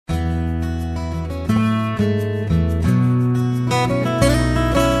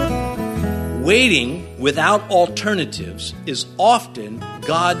Waiting without alternatives is often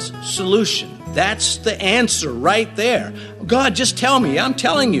God's solution. That's the answer right there. God, just tell me. I'm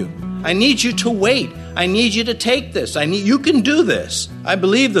telling you. I need you to wait. I need you to take this. You can do this. I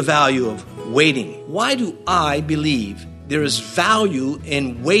believe the value of waiting. Why do I believe there is value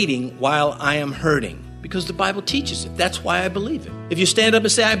in waiting while I am hurting? Because the Bible teaches it. That's why I believe it. If you stand up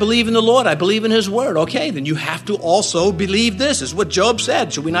and say, I believe in the Lord, I believe in His Word, okay, then you have to also believe this. Is what Job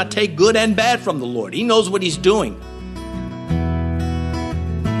said. Should we not take good and bad from the Lord? He knows what He's doing.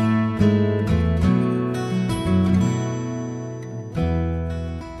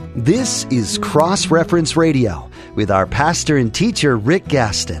 This is Cross Reference Radio with our pastor and teacher, Rick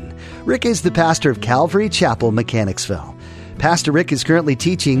Gaston. Rick is the pastor of Calvary Chapel, Mechanicsville. Pastor Rick is currently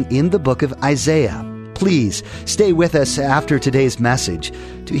teaching in the book of Isaiah. Please stay with us after today's message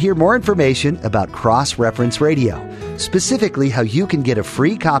to hear more information about Cross Reference Radio, specifically how you can get a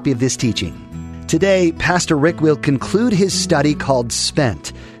free copy of this teaching. Today, Pastor Rick will conclude his study called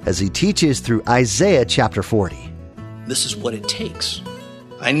Spent as he teaches through Isaiah chapter 40. This is what it takes.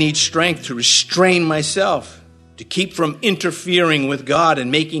 I need strength to restrain myself, to keep from interfering with God and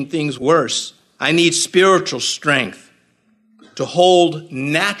making things worse. I need spiritual strength to hold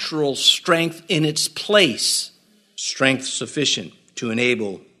natural strength in its place. Strength sufficient to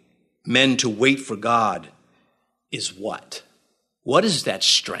enable men to wait for God is what? What is that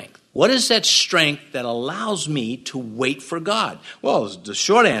strength? What is that strength that allows me to wait for God? Well, the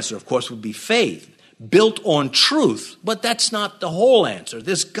short answer, of course, would be faith. Built on truth, but that's not the whole answer.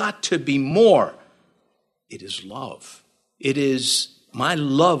 There's got to be more. It is love. It is my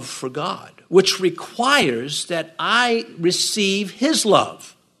love for God, which requires that I receive His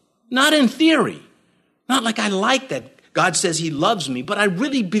love. Not in theory. Not like I like that God says He loves me, but I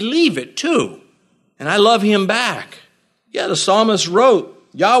really believe it too. And I love Him back. Yeah, the psalmist wrote,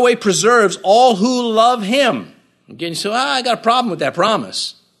 Yahweh preserves all who love Him. Again, you say, I got a problem with that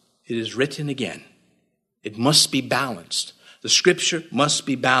promise. It is written again. It must be balanced. The Scripture must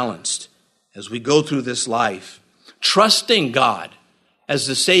be balanced as we go through this life, trusting God as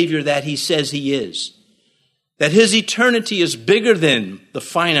the Savior that He says He is, that His eternity is bigger than the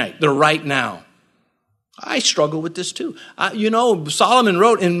finite, the right now. I struggle with this too. Solomon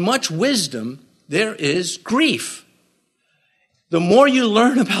wrote, in much wisdom there is grief. The more you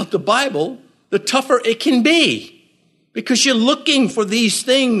learn about the Bible, the tougher it can be. Because you're looking for these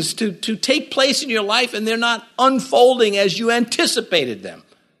things to take place in your life and they're not unfolding as you anticipated them.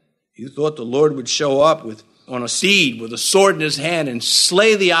 You thought the Lord would show up on a seed with a sword in His hand and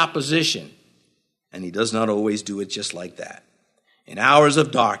slay the opposition. And He does not always do it just like that. In hours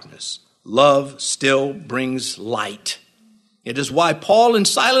of darkness, love still brings light. It is why Paul and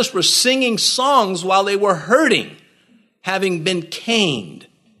Silas were singing songs while they were hurting, having been caned.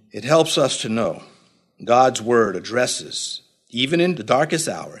 It helps us to know God's Word addresses, even in the darkest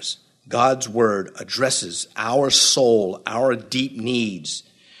hours, God's Word addresses our soul, our deep needs.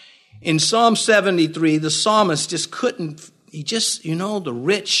 In Psalm 73, the psalmist the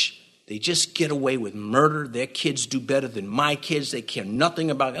rich, they just get away with murder. Their kids do better than my kids. They care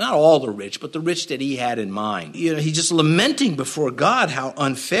nothing about, not all the rich, but the rich that he had in mind. He's just lamenting before God how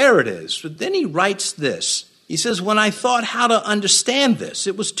unfair it is. But then he writes this. He says, when I thought how to understand this,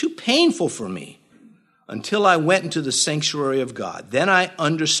 it was too painful for me. Until I went into the sanctuary of God. Then I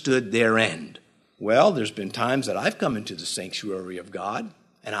understood their end. Well, there's been times that I've come into the sanctuary of God,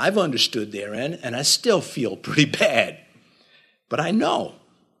 and I've understood their end, and I still feel pretty bad. But I know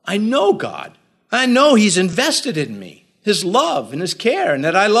God. I know He's invested in me, His love and His care, and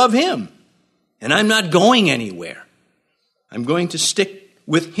that I love Him. And I'm not going anywhere. I'm going to stick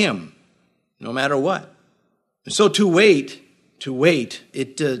with Him, no matter what. And so to wait,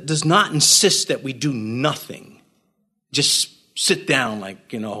 it does not insist that we do nothing. Just sit down like,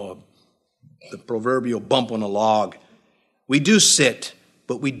 the proverbial bump on a log. We do sit,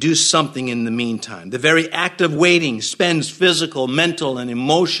 but we do something in the meantime. The very act of waiting spends physical, mental, and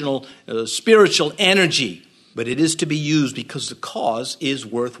emotional, spiritual energy. But it is to be used because the cause is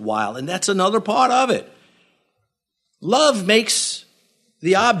worthwhile. And that's another part of it. Love makes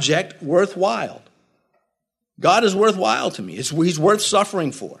the object worthwhile. God is worthwhile to me. He's worth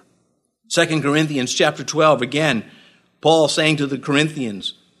suffering for. 2 Corinthians chapter 12, again, Paul saying to the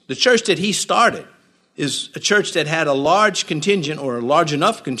Corinthians, the church that he started is a church that had a large contingent or a large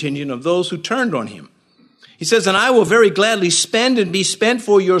enough contingent of those who turned on him. He says, and I will very gladly spend and be spent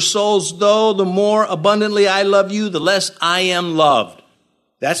for your souls, though the more abundantly I love you, the less I am loved.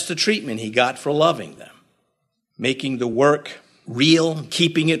 That's the treatment he got for loving them. Making the work real,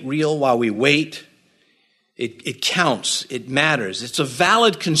 keeping it real while we wait. It counts. It matters. It's a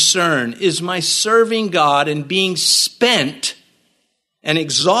valid concern. Is my serving God and being spent and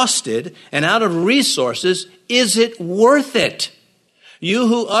exhausted and out of resources, is it worth it? You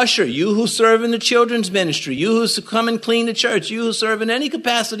who usher, you who serve in the children's ministry, you who come and clean the church, you who serve in any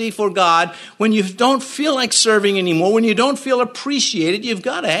capacity for God, when you don't feel like serving anymore, when you don't feel appreciated, you've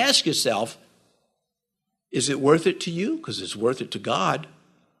got to ask yourself, is it worth it to you? Because it's worth it to God.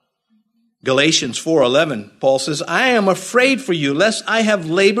 Galatians 4:11, Paul says, I am afraid for you, lest I have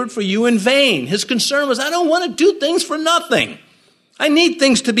labored for you in vain. His concern was, I don't want to do things for nothing. I need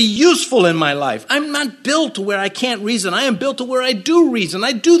things to be useful in my life. I'm not built to where I can't reason. I am built to where I do reason.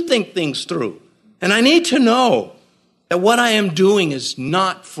 I do think things through. And I need to know that what I am doing is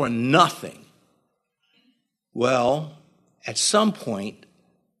not for nothing. Well, at some point,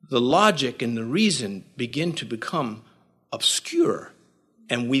 the logic and the reason begin to become obscure.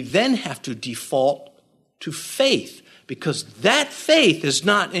 And we then have to default to faith, because that faith is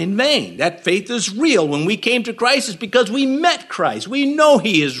not in vain. That faith is real. When we came to Christ, it's because we met Christ. We know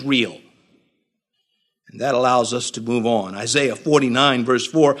he is real. And that allows us to move on. Isaiah 49, verse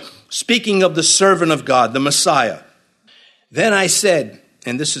 4, speaking of the servant of God, the Messiah. Then I said,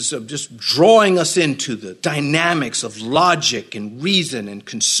 and this is just drawing us into the dynamics of logic and reason and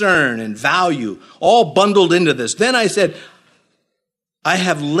concern and value, all bundled into this. Then I said, I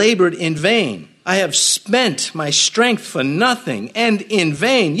have labored in vain. I have spent my strength for nothing and in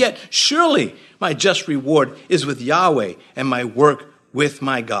vain. Yet surely my just reward is with Yahweh and my work with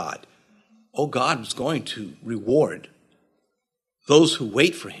my God. Oh, God is going to reward those who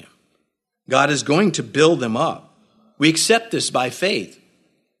wait for him. God is going to build them up. We accept this by faith.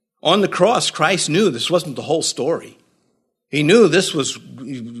 On the cross, Christ knew this wasn't the whole story. He knew this was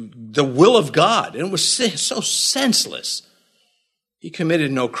the will of God, and it was so senseless. He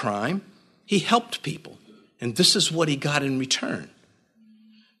committed no crime. He helped people. And this is what he got in return.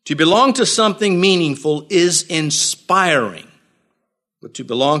 To belong to something meaningful is inspiring. But to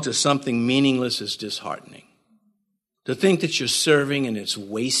belong to something meaningless is disheartening. To think that you're serving and it's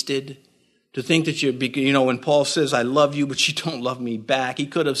wasted. To think that when Paul says, I love you, but you don't love me back. He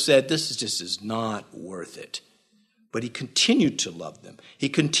could have said, this is not worth it. But he continued to love them. He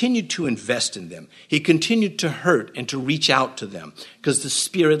continued to invest in them. He continued to hurt and to reach out to them because the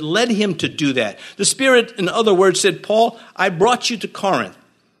Spirit led him to do that. The Spirit, in other words, said, Paul, I brought you to Corinth.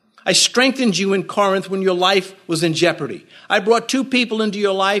 I strengthened you in Corinth when your life was in jeopardy. I brought 2 people into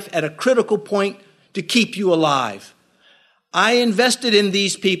your life at a critical point to keep you alive. I invested in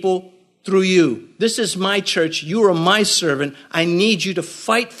these people through you. This is my church. You are my servant. I need you to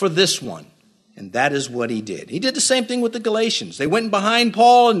fight for this one. And that is what he did. He did the same thing with the Galatians. They went behind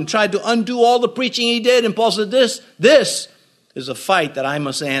Paul and tried to undo all the preaching he did. And Paul said, this is a fight that I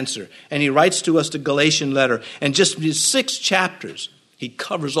must answer. And he writes to us the Galatian letter. And just in 6 chapters, he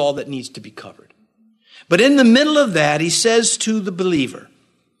covers all that needs to be covered. But in the middle of that, he says to the believer,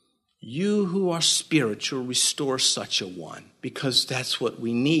 you who are spiritual, restore such a one. Because that's what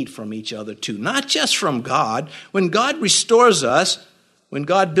we need from each other too. Not just from God. When God restores us, when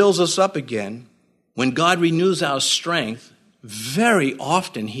God builds us up again, when God renews our strength, very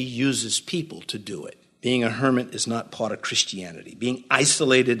often he uses people to do it. Being a hermit is not part of Christianity. Being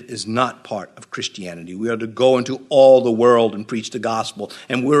isolated is not part of Christianity. We are to go into all the world and preach the gospel.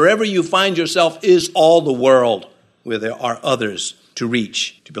 And wherever you find yourself is all the world where there are others to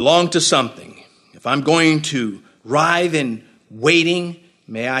reach, to belong to something. If I'm going to writhe in waiting,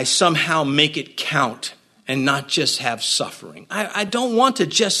 may I somehow make it count and not just have suffering. I don't want to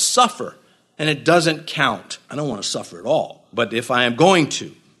just suffer and it doesn't count. I don't want to suffer at all. But if I am going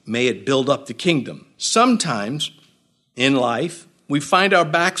to, may it build up the kingdom. Sometimes in life, we find our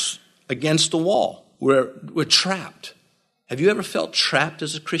backs against the wall. We're trapped. Have you ever felt trapped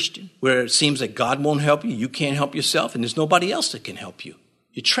as a Christian? Where it seems like God won't help you, you can't help yourself, and there's nobody else that can help you.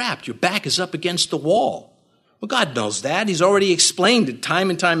 You're trapped. Your back is up against the wall. Well, God knows that. He's already explained it time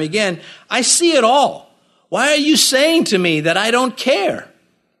and time again. I see it all. Why are you saying to me that I don't care?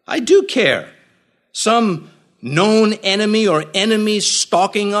 I do care. Some known enemy or enemies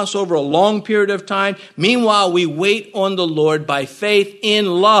stalking us over a long period of time. Meanwhile, we wait on the Lord by faith in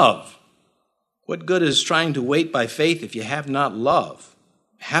love. What good is trying to wait by faith if you have not love?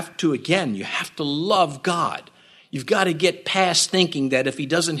 You have to love God. You've got to get past thinking that if he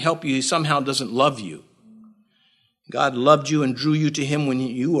doesn't help you, he somehow doesn't love you. God loved you and drew you to him when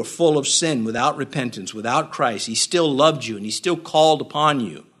you were full of sin, without repentance, without Christ. He still loved you and he still called upon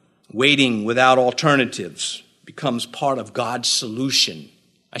you. Waiting without alternatives becomes part of God's solution.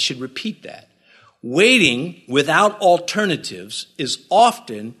 I should repeat that. Waiting without alternatives is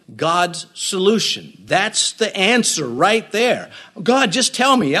often God's solution. That's the answer right there. God, just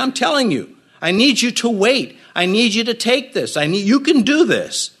tell me. I'm telling you. I need you to wait. I need you to take this. You can do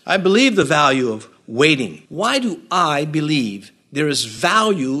this. I believe the value of waiting. Why do I believe there is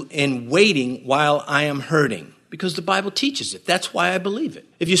value in waiting while I am hurting? Because the Bible teaches it. That's why I believe it.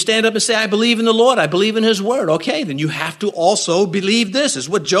 If you stand up and say, I believe in the Lord, I believe in his word, okay, then you have to also believe this. It's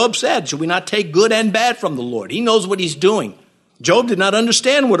what Job said. Should we not take good and bad from the Lord? He knows what he's doing. Job did not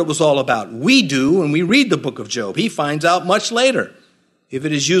understand what it was all about. We do when we read the book of Job. He finds out much later. If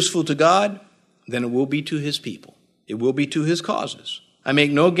it is useful to God, then it will be to his people. It will be to his causes. I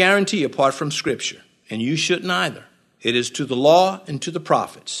make no guarantee apart from Scripture, and you shouldn't either. It is to the law and to the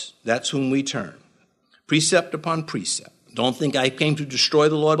prophets. That's whom we turn. Precept upon precept. Don't think I came to destroy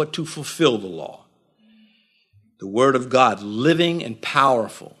the law, but to fulfill the law. The word of God, living and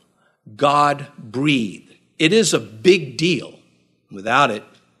powerful. God breathed. It is a big deal. Without it,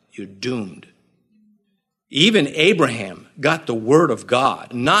 you're doomed. Even Abraham got the word of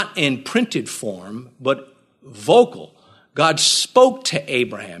God, not in printed form, but vocal. God spoke to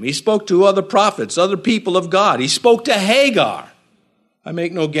Abraham. He spoke to other prophets, other people of God. He spoke to Hagar. I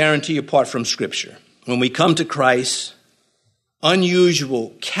make no guarantee apart from Scripture. When we come to Christ,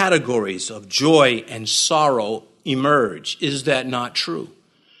 unusual categories of joy and sorrow emerge. Is that not true?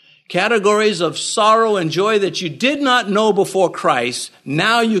 Categories of sorrow and joy that you did not know before Christ,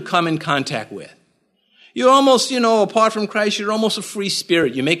 now you come in contact with. You're almost, apart from Christ, you're almost a free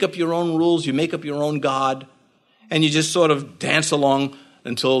spirit. You make up your own rules, you make up your own God, and you just sort of dance along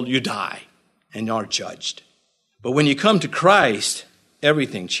until you die and are judged. But when you come to Christ,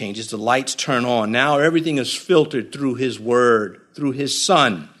 everything changes. The lights turn on. Now everything is filtered through his word, through his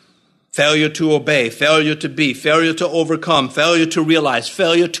Son. Failure to obey, failure to be, failure to overcome, failure to realize,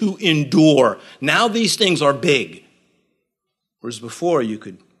 failure to endure. Now these things are big. Whereas before you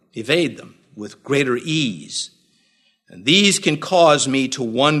could evade them with greater ease. And these can cause me to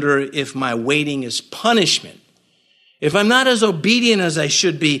wonder if my waiting is punishment. If I'm not as obedient as I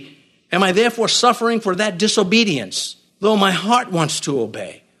should be, am I therefore suffering for that disobedience? Though my heart wants to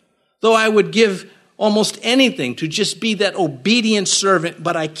obey, though I would give almost anything to just be that obedient servant,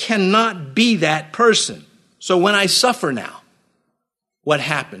 but I cannot be that person. So when I suffer now, what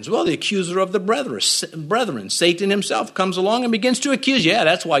happens? Well, the accuser of the brethren, Satan himself, comes along and begins to accuse you. Yeah,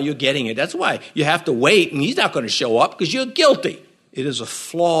 that's why you're getting it. That's why you have to wait, and he's not going to show up because you're guilty. It is a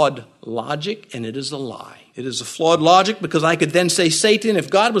flawed logic, and it is a lie. It is a flawed logic because I could then say, Satan, if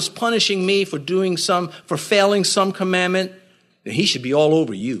God was punishing me for failing some commandment, then he should be all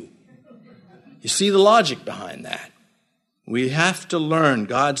over you. You see the logic behind that. We have to learn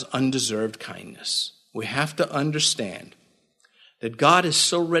God's undeserved kindness. We have to understand that God is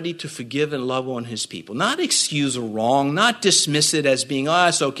so ready to forgive and love on his people. Not excuse a wrong, not dismiss it as being,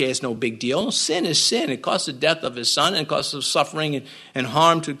 it's okay, it's no big deal. No, sin is sin. It costs the death of his Son and costs of suffering and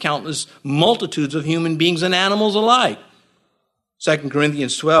harm to countless multitudes of human beings and animals alike. 2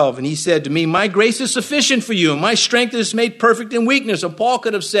 Corinthians 12, and he said to me, my grace is sufficient for you. My strength is made perfect in weakness. And Paul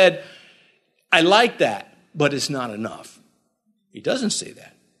could have said, I like that, but it's not enough. He doesn't say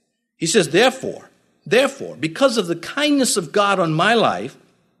that. He says, Therefore, because of the kindness of God on my life,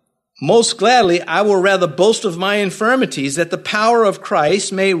 most gladly I will rather boast of my infirmities, that the power of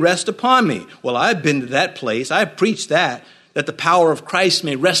Christ may rest upon me. Well, I've been to that place. I've preached that the power of Christ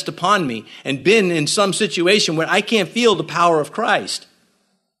may rest upon me, and been in some situation where I can't feel the power of Christ.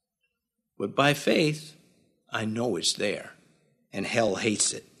 But by faith, I know it's there, and hell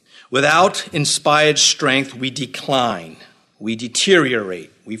hates it. Without inspired strength, we decline, we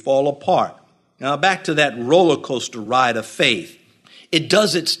deteriorate, we fall apart. Now back to that roller coaster ride of faith. It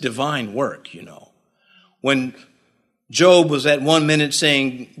does its divine work, When Job was at one minute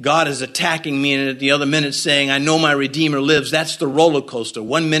saying, God is attacking me, and at the other minute saying, I know my Redeemer lives, that's the roller coaster.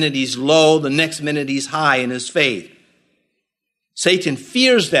 One minute he's low, the next minute he's high in his faith. Satan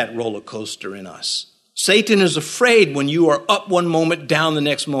fears that roller coaster in us. Satan is afraid when you are up one moment, down the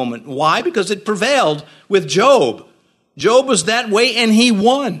next moment. Why? Because it prevailed with Job. Job was that way and he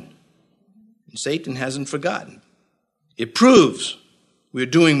won. And Satan hasn't forgotten. It proves we're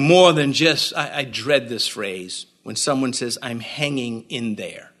doing more than just, I dread this phrase, when someone says, I'm hanging in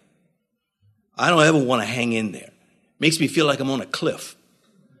there. I don't ever want to hang in there. It makes me feel like I'm on a cliff.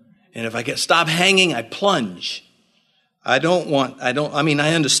 And if I stop hanging, I plunge. I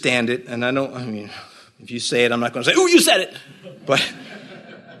understand it, and if you say it, I'm not going to say, you said it.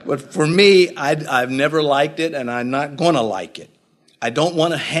 But for me, I've never liked it, and I'm not going to like it. I don't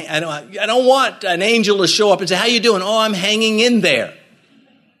want to I don't want an angel to show up and say, how you doing? Oh, I'm hanging in there.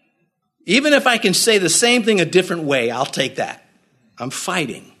 Even if I can say the same thing a different way, I'll take that. I'm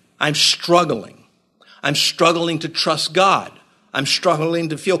fighting. I'm struggling. I'm struggling to trust God. I'm struggling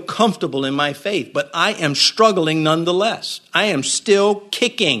to feel comfortable in my faith, but I am struggling nonetheless. I am still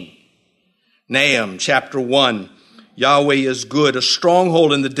kicking. Nahum chapter 1, Yahweh is good, a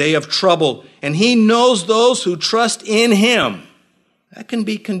stronghold in the day of trouble, and he knows those who trust in him. That can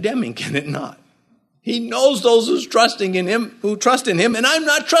be condemning, can it not? He knows those who trust in him, and I'm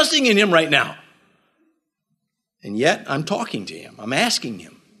not trusting in him right now. And yet I'm talking to him. I'm asking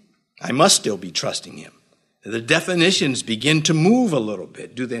him. I must still be trusting him. The definitions begin to move a little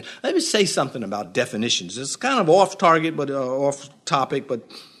bit, do they? Let me say something about definitions. It's kind of off target, but off topic,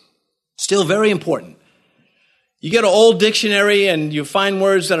 but still very important. You get an old dictionary and you find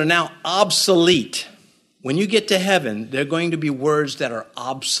words that are now obsolete. When you get to heaven, there are going to be words that are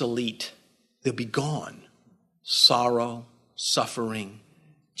obsolete. They'll be gone. Sorrow, suffering,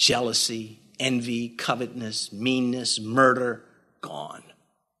 jealousy, envy, covetousness, meanness, murder, gone.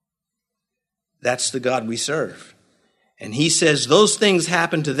 That's the God we serve. And he says those things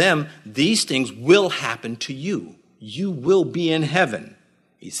happen to them. These things will happen to you. You will be in heaven.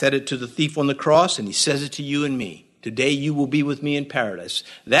 He said it to the thief on the cross, and he says it to you and me. Today you will be with me in paradise.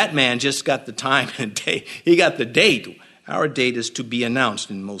 That man just got the time and day. He got the date. Our date is to be announced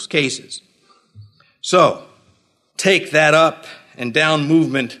in most cases. So, take that up and down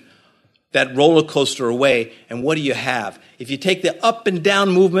movement, that roller coaster away, and what do you have? If you take the up and down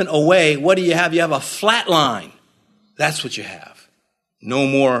movement away, what do you have? You have a flat line. That's what you have. No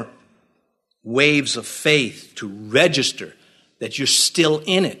more waves of faith to register that you're still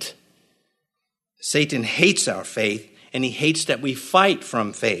in it. Satan hates our faith, and he hates that we fight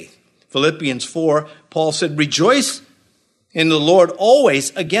from faith. Philippians 4, Paul said, rejoice in the Lord always.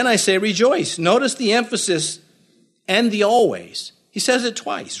 Again, I say rejoice. Notice the emphasis and the always. He says it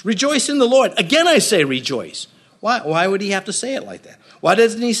twice. Rejoice in the Lord. Again, I say rejoice. Why would he have to say it like that? Why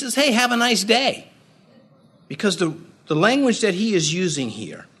doesn't he say, hey, have a nice day? Because the language that he is using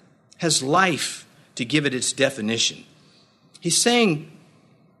here has life to give it its definition. He's saying,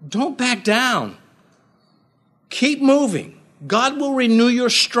 don't back down. Keep moving. God will renew your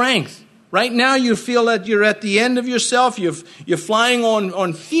strength. Right now you feel that you're at the end of yourself. You're flying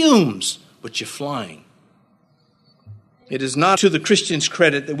on fumes, but you're flying. It is not to the Christian's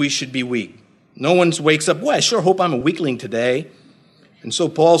credit that we should be weak. No one wakes up, I sure hope I'm a weakling today. And so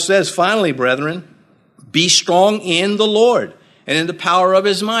Paul says, finally, brethren, be strong in the Lord and in the power of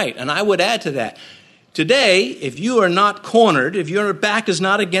his might. And I would add to that, today, if you are not cornered, if your back is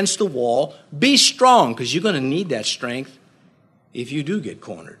not against the wall, be strong, because you're going to need that strength if you do get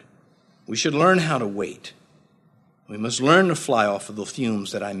cornered. We should learn how to wait. We must learn to fly off of the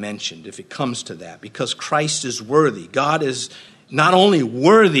fumes that I mentioned, if it comes to that, because Christ is worthy. God is not only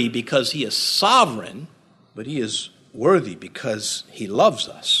worthy because he is sovereign, but he is worthy because he loves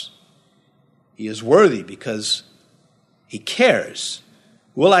us. He is worthy because he cares.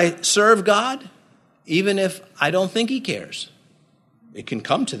 Will I serve God even if I don't think he cares? It can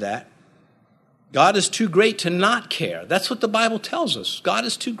come to that. God is too great to not care. That's what the Bible tells us. God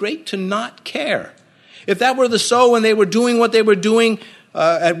is too great to not care. If that were the so when they were doing what they were doing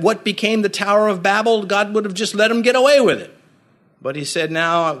at what became the Tower of Babel, God would have just let them get away with it. But he said,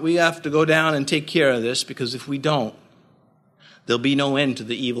 now we have to go down and take care of this, because if we don't, there'll be no end to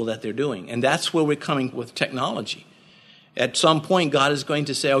the evil that they're doing. And that's where we're coming with technology. At some point, God is going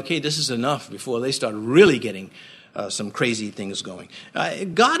to say, okay, this is enough, before they start really getting some crazy things going.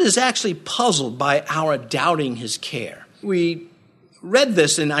 God is actually puzzled by our doubting his care. We read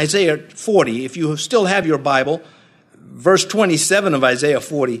this in Isaiah 40. If you still have your Bible, verse 27 of Isaiah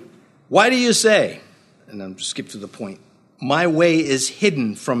 40, why do you say, and I'm skip to the point, my way is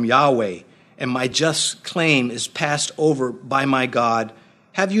hidden from Yahweh, and my just claim is passed over by my God.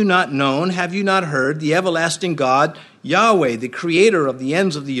 Have you not known, have you not heard, the everlasting God, Yahweh, the creator of the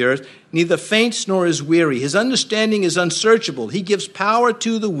ends of the earth, neither faints nor is weary. His understanding is unsearchable. He gives power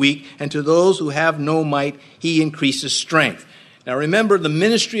to the weak, and to those who have no might, he increases strength. Now remember, the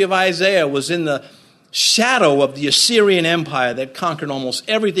ministry of Isaiah was in the shadow of the Assyrian Empire that conquered almost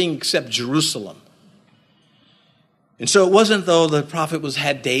everything except Jerusalem. And so it wasn't though the prophet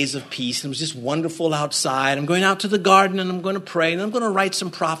had days of peace and it was just wonderful outside. I'm going out to the garden and I'm going to pray and I'm going to write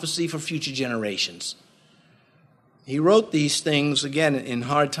some prophecy for future generations. He wrote these things, again, in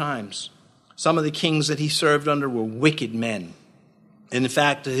hard times. Some of the kings that he served under were wicked men. And in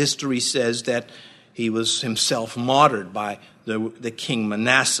fact, the history says that he was himself martyred by the king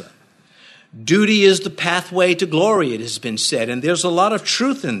Manasseh. Duty is the pathway to glory, it has been said, and there's a lot of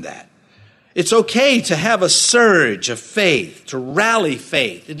truth in that. It's okay to have a surge of faith, to rally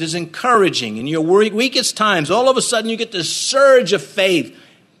faith. It is encouraging. In your weakest times, all of a sudden you get this surge of faith.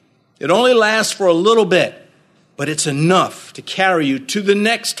 It only lasts for a little bit, but it's enough to carry you to the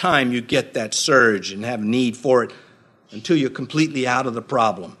next time you get that surge and have need for it until you're completely out of the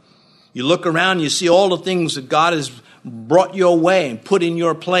problem. You look around, you see all the things that God has brought your way and put in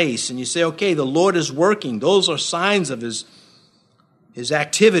your place, and you say, okay, the Lord is working. Those are signs of His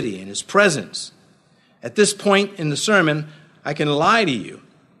activity and His presence. At this point in the sermon, I can lie to you,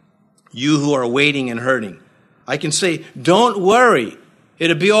 you who are waiting and hurting. I can say, don't worry,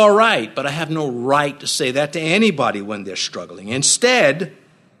 it'll be all right, but I have no right to say that to anybody when they're struggling. Instead,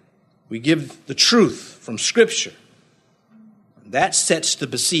 we give the truth from Scripture. That sets the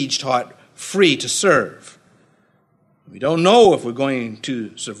besieged heart free to serve. We don't know if we're going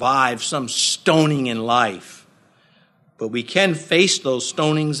to survive some stoning in life, but we can face those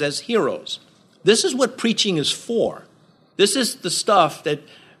stonings as heroes. This is what preaching is for. This is the stuff that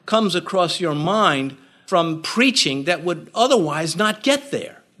comes across your mind from preaching that would otherwise not get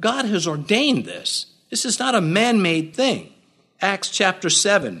there. God has ordained this. This is not a man-made thing. Acts chapter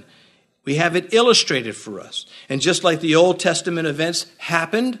 7, we have it illustrated for us. And just like the Old Testament events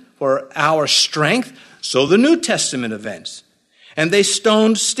happened for our strength, so the New Testament events. And they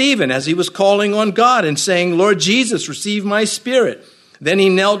stoned Stephen as he was calling on God and saying, Lord Jesus, receive my spirit. Then he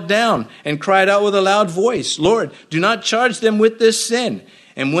knelt down and cried out with a loud voice, Lord, do not charge them with this sin.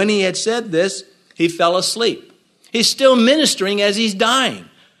 And when he had said this, he fell asleep. He's still ministering as he's dying.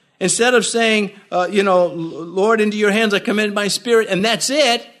 Instead of saying, Lord, into your hands I commend my spirit, and that's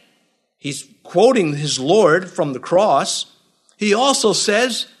it. He's quoting his Lord from the cross. He also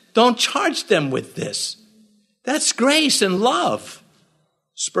says, don't charge them with this. That's grace and love.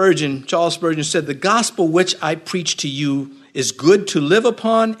 Charles Spurgeon said, the gospel which I preach to you is good to live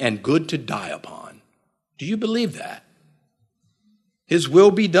upon and good to die upon. Do you believe that? His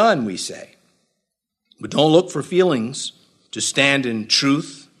will be done, we say. But don't look for feelings to stand in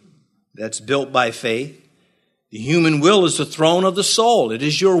truth that's built by faith. The human will is the throne of the soul. It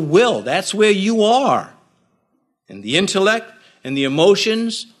is your will. That's where you are. And the intellect and the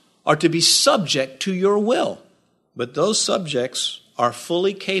emotions are to be subject to your will. But those subjects are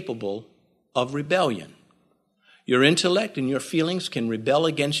fully capable of rebellion. Your intellect and your feelings can rebel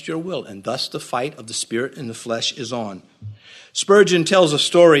against your will, and thus the fight of the spirit and the flesh is on. Spurgeon tells a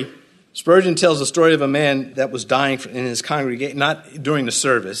story of a man that was dying in his congregation, not during the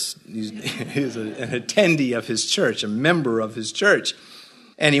service. He's an attendee of his church, a member of his church.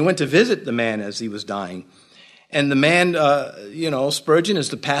 And he went to visit the man as he was dying. And the man, Spurgeon, as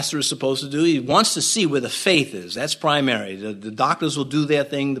the pastor is supposed to do, he wants to see where the faith is. That's primary. The doctors will do their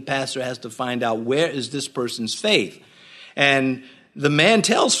thing. The pastor has to find out where is this person's faith. And the man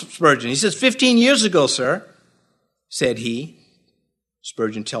tells Spurgeon, he says, 15 years ago, sir, said he,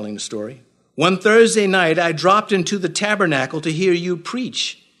 Spurgeon telling the story, one Thursday night I dropped into the tabernacle to hear you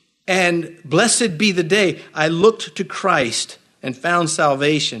preach. And blessed be the day I looked to Christ and found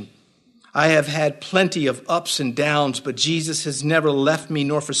salvation. I have had plenty of ups and downs, but Jesus has never left me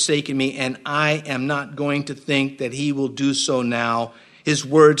nor forsaken me, and I am not going to think that he will do so now. His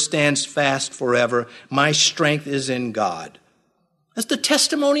word stands fast forever. My strength is in God. That's the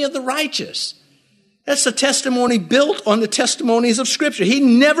testimony of the righteous. That's the testimony built on the testimonies of Scripture. He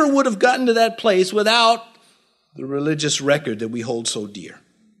never would have gotten to that place without the religious record that we hold so dear.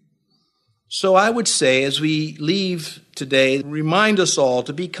 So I would say, as we leave today, remind us all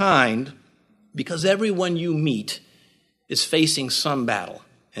to be kind, because everyone you meet is facing some battle.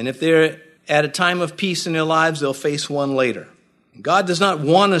 And if they're at a time of peace in their lives, they'll face one later. God does not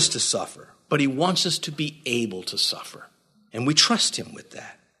want us to suffer, but he wants us to be able to suffer. And we trust him with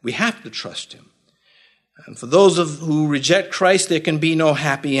that. We have to trust him. And for those who reject Christ, there can be no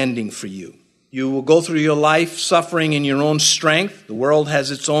happy ending for you. You will go through your life suffering in your own strength. The world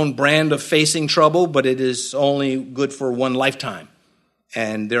has its own brand of facing trouble, but it is only good for one lifetime.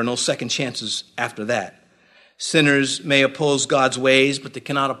 And there are no second chances after that. Sinners may oppose God's ways, but they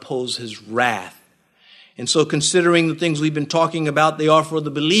cannot oppose his wrath. And so considering the things we've been talking about, they are for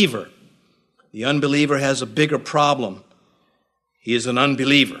the believer. The unbeliever has a bigger problem. He is an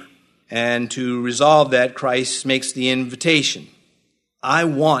unbeliever. And to resolve that, Christ makes the invitation. I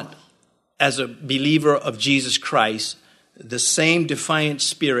want, as a believer of Jesus Christ, the same defiant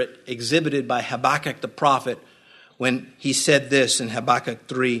spirit exhibited by Habakkuk the prophet when he said this in Habakkuk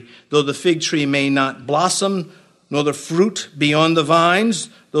 3, though the fig tree may not blossom, nor the fruit be on the vines,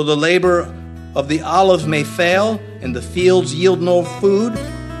 though the labor of the olive may fail, and the fields yield no food,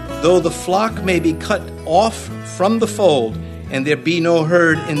 though the flock may be cut off from the fold, and there be no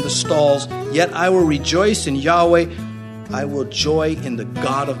herd in the stalls. Yet I will rejoice in Yahweh. I will joy in the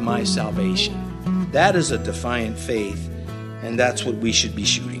God of my salvation. That is a defiant faith, and that's what we should be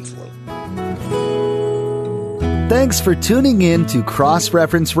shooting for. Thanks for tuning in to Cross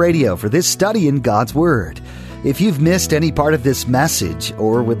Reference Radio for this study in God's Word. If you've missed any part of this message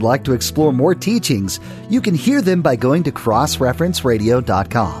or would like to explore more teachings, you can hear them by going to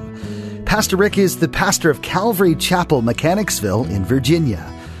crossreferenceradio.com. Pastor Rick is the pastor of Calvary Chapel, Mechanicsville in Virginia.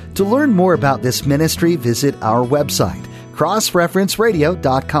 To learn more about this ministry, visit our website,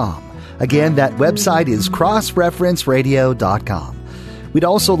 crossreferenceradio.com. Again, that website is crossreferenceradio.com. We'd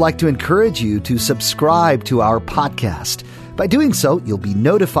also like to encourage you to subscribe to our podcast. By doing so, you'll be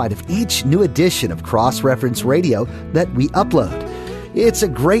notified of each new edition of Cross Reference Radio that we upload. It's a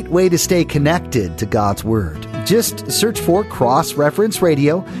great way to stay connected to God's Word. Just search for Cross Reference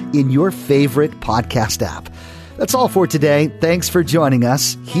Radio in your favorite podcast app. That's all for today. Thanks for joining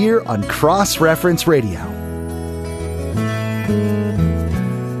us here on Cross Reference Radio.